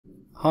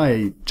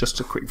Hi, just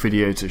a quick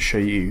video to show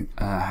you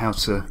how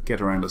to get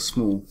around a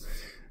small,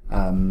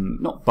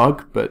 not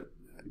bug, but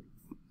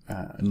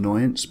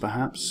annoyance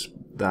perhaps,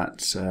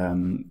 that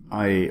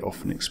I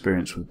often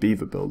experience with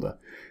Beaver Builder.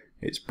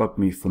 It's bugged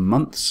me for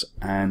months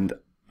and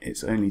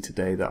it's only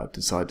today that I've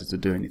decided to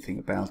do anything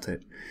about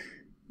it.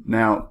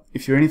 Now,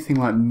 if you're anything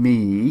like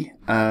me,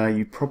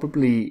 you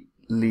probably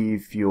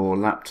leave your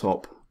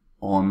laptop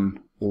on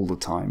all the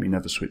time. You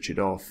never switch it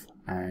off.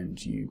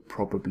 And you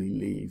probably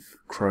leave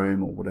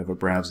Chrome or whatever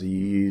browser you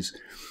use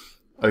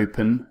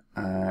open,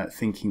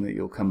 thinking that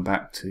you'll come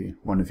back to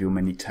one of your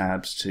many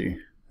tabs to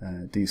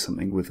do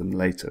something with them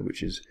later,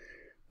 which is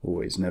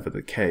always never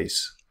the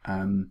case.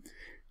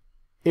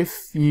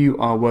 If you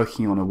are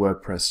working on a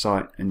WordPress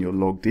site and you're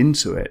logged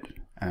into it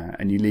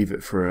and you leave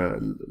it for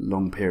a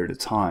long period of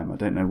time, I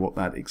don't know what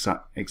that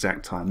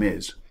exact time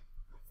is,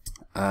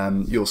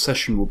 your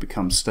session will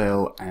become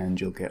stale and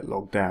you'll get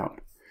logged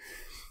out.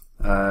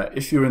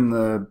 If you're in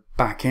the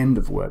back end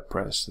of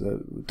WordPress,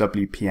 the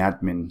WP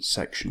admin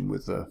section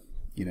with the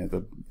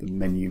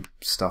menu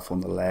stuff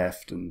on the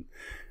left and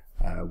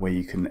where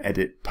you can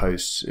edit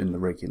posts in the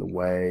regular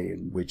way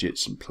and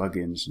widgets and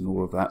plugins and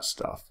all of that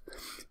stuff.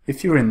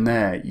 If you're in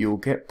there, you'll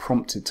get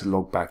prompted to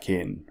log back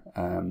in.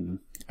 A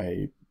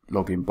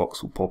login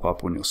box will pop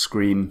up on your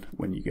screen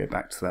when you go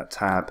back to that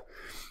tab,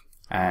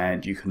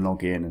 and you can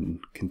log in and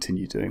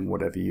continue doing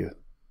whatever you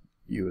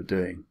are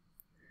doing.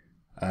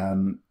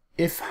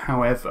 If,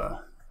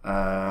 however,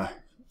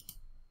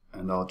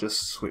 and I'll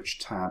just switch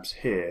tabs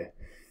here,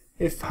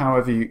 if,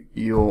 however,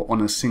 you're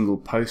on a single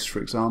post,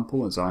 for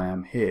example, as I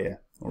am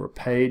here, or a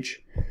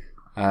page,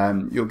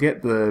 you'll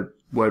get the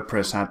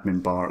WordPress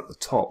admin bar at the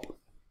top,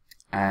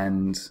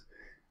 and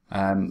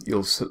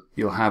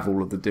you'll have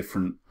all of the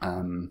different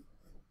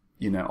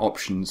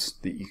options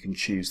that you can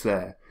choose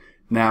there.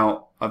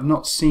 Now, I've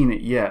not seen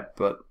it yet,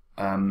 but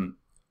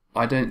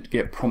I don't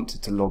get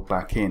prompted to log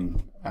back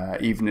in,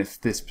 even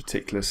if this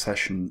particular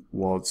session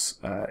was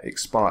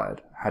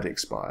had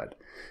expired.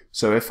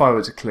 So if I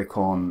were to click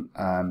on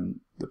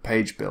the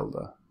page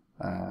builder,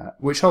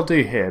 which I'll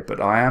do here,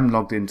 but I am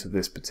logged into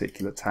this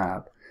particular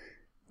tab.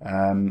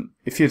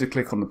 If you were to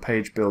click on the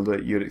page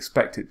builder, you'd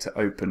expect it to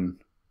open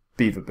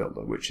Beaver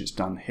Builder, which is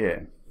done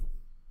here.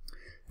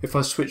 If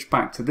I switch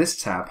back to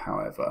this tab,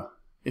 however,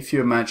 if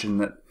you imagine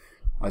that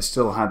I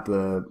still had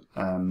the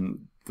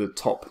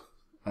top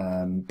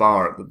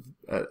bar at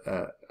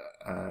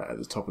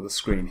the top of the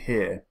screen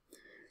here,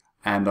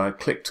 and I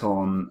clicked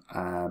on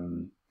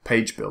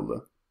Page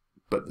Builder,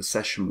 but the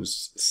session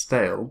was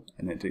stale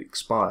and it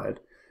expired,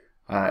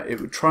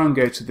 it would try and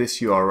go to this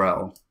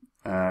URL,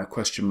 !fl_builder,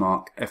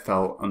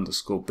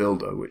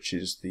 which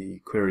is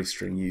the query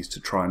string used to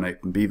try and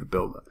open Beaver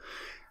Builder,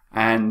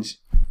 and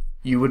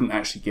you wouldn't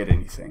actually get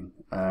anything.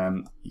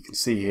 You can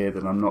see here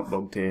that I'm not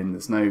logged in.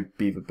 There's no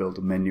Beaver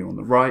Builder menu on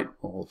the right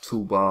or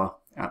toolbar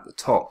at the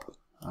top.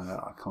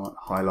 I can't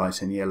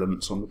highlight any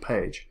elements on the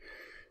page.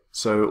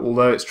 So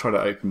although it's trying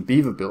to open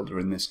Beaver Builder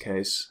in this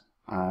case,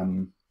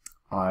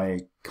 I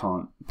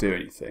can't do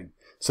anything.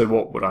 So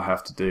what would I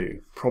have to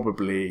do?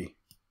 Probably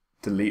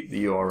delete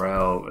the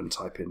URL and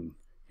type in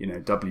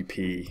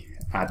WP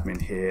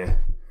admin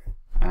here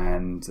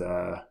and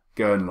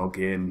go and log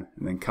in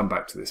and then come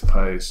back to this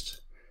post,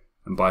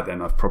 and by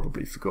then I've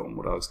probably forgotten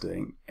what I was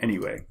doing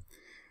anyway.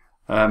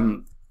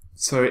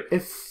 So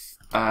if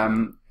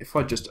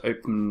I just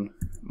open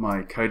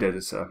my code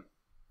editor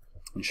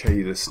and show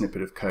you the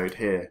snippet of code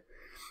here,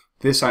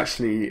 this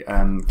actually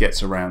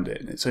gets around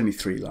it. It's only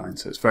 3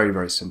 lines, so it's very,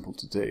 very simple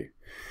to do.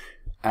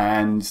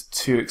 And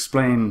to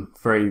explain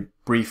very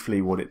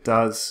briefly what it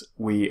does,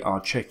 we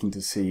are checking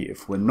to see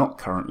if we're not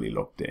currently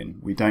logged in.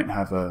 We don't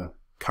have a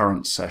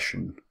current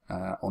session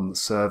on the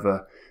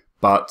server,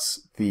 but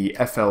the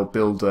FL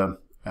Builder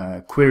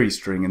query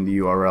string in the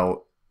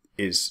URL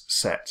is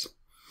set.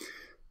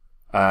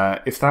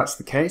 If that's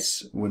the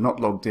case, we're not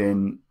logged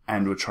in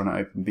and we're trying to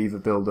open Beaver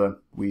Builder,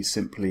 we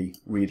simply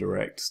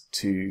redirect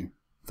to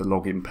the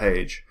login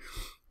page.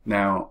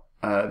 Now,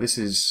 this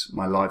is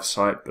my live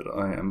site, but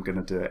I am going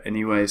to do it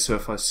anyway. So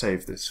if I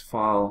save this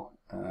file,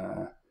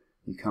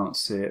 you can't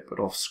see it, but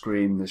off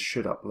screen this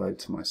should upload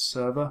to my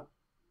server.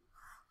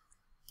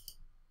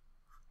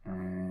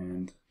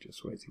 And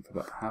just waiting for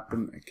that to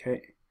happen.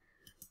 Okay,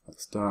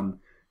 that's done.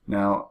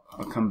 Now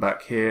I'll come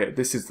back here.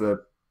 This is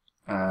the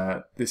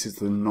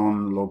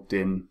non-logged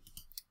in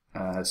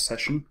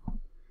session.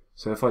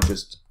 So if I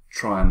just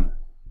try and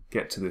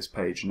get to this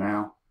page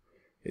now,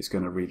 it's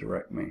going to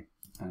redirect me.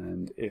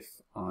 And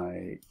if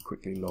I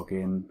quickly log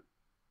in,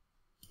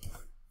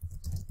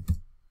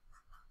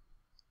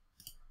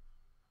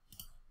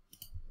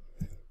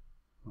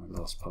 my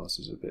last pass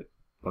is a bit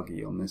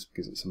buggy on this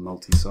because it's a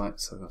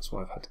multi-site, so that's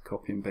why I've had to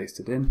copy and paste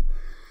it in.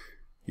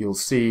 You'll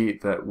see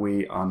that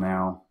we are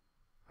now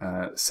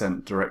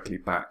sent directly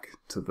back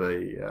to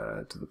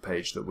the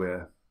page that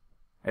we're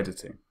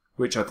editing,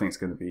 which I think is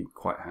going to be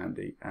quite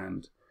handy,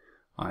 and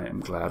I am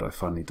glad I've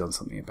finally done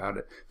something about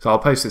it. So I'll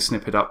post this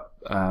snippet up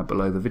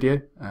below the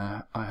video.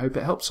 I hope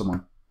it helps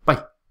someone.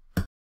 Bye.